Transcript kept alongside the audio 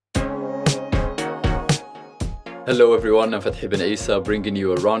Hello everyone, I'm Fethi Benaissa bringing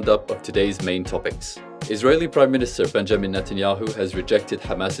you a roundup of today's main topics. Israeli Prime Minister Benjamin Netanyahu has rejected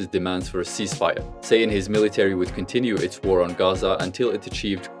Hamas's demands for a ceasefire, saying his military would continue its war on Gaza until it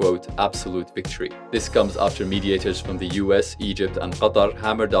achieved, quote, absolute victory. This comes after mediators from the US, Egypt and Qatar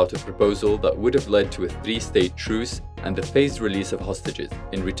hammered out a proposal that would have led to a three-state truce and the phased release of hostages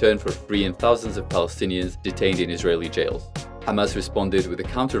in return for freeing thousands of Palestinians detained in Israeli jails. Hamas responded with a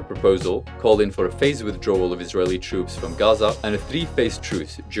counter-proposal calling for a phased withdrawal of Israeli troops from Gaza and a three-phase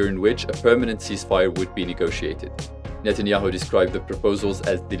truce during which a permanent ceasefire would be negotiated. Netanyahu described the proposals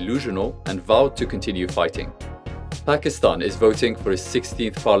as delusional and vowed to continue fighting. Pakistan is voting for its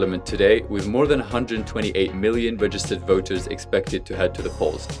 16th parliament today, with more than 128 million registered voters expected to head to the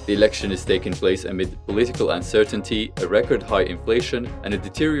polls. The election is taking place amid political uncertainty, a record high inflation, and a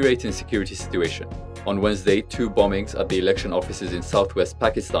deteriorating security situation. On Wednesday, two bombings at the election offices in southwest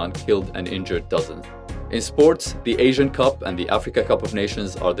Pakistan killed and injured dozens. In sports, the Asian Cup and the Africa Cup of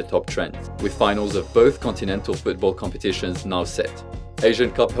Nations are the top trends, with finals of both continental football competitions now set.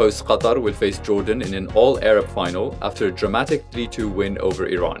 Asian Cup host Qatar will face Jordan in an all-Arab final after a dramatic 3-2 win over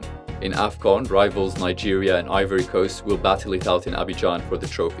Iran. In AFCON, rivals Nigeria and Ivory Coast will battle it out in Abidjan for the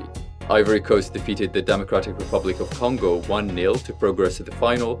trophy. Ivory Coast defeated the Democratic Republic of Congo 1-0 to progress to the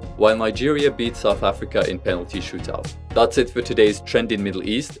final, while Nigeria beat South Africa in penalty shootout. That's it for today's Trend in Middle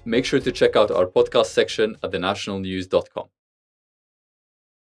East. Make sure to check out our podcast section at thenationalnews.com.